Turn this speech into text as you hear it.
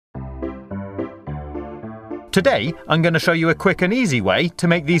Today, I'm going to show you a quick and easy way to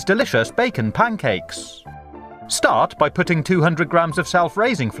make these delicious bacon pancakes. Start by putting 200 grams of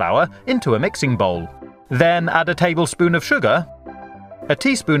self-raising flour into a mixing bowl. Then add a tablespoon of sugar, a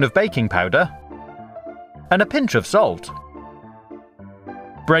teaspoon of baking powder, and a pinch of salt.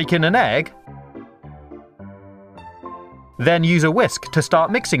 Break in an egg, then use a whisk to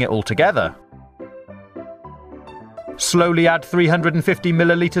start mixing it all together. Slowly add 350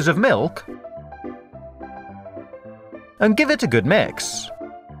 millilitres of milk and give it a good mix.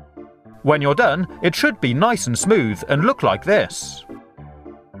 When you're done, it should be nice and smooth and look like this.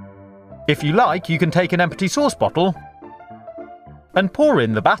 If you like, you can take an empty sauce bottle and pour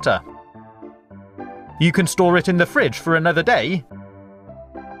in the batter. You can store it in the fridge for another day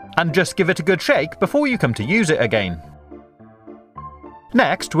and just give it a good shake before you come to use it again.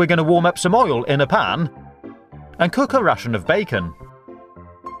 Next, we're going to warm up some oil in a pan and cook a ration of bacon.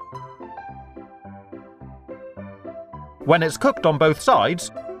 When it's cooked on both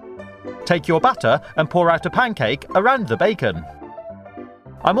sides, take your batter and pour out a pancake around the bacon.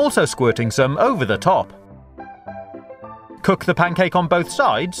 I'm also squirting some over the top. Cook the pancake on both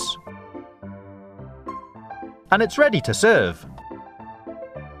sides, and it's ready to serve.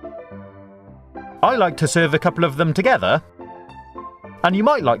 I like to serve a couple of them together, and you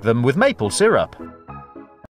might like them with maple syrup.